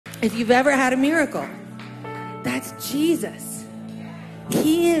If you've ever had a miracle, that's Jesus.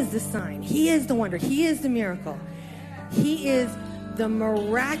 He is the sign. He is the wonder. He is the miracle. He is the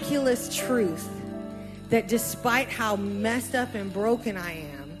miraculous truth that despite how messed up and broken I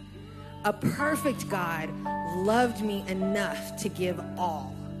am, a perfect God loved me enough to give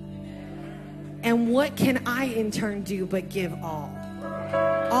all. And what can I in turn do but give all?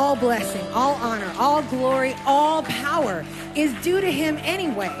 All blessing, all honor, all glory, all power is due to him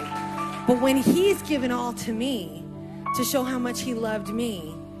anyway. But when he's given all to me to show how much he loved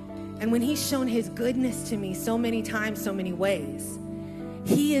me, and when he's shown his goodness to me so many times, so many ways,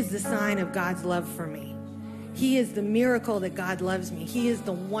 he is the sign of God's love for me. He is the miracle that God loves me. He is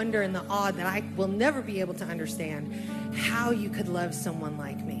the wonder and the awe that I will never be able to understand how you could love someone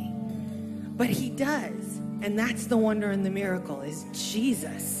like me. But he does. And that's the wonder and the miracle, is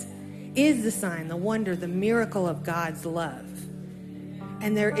Jesus is the sign, the wonder, the miracle of God's love.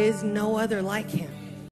 And there is no other like him.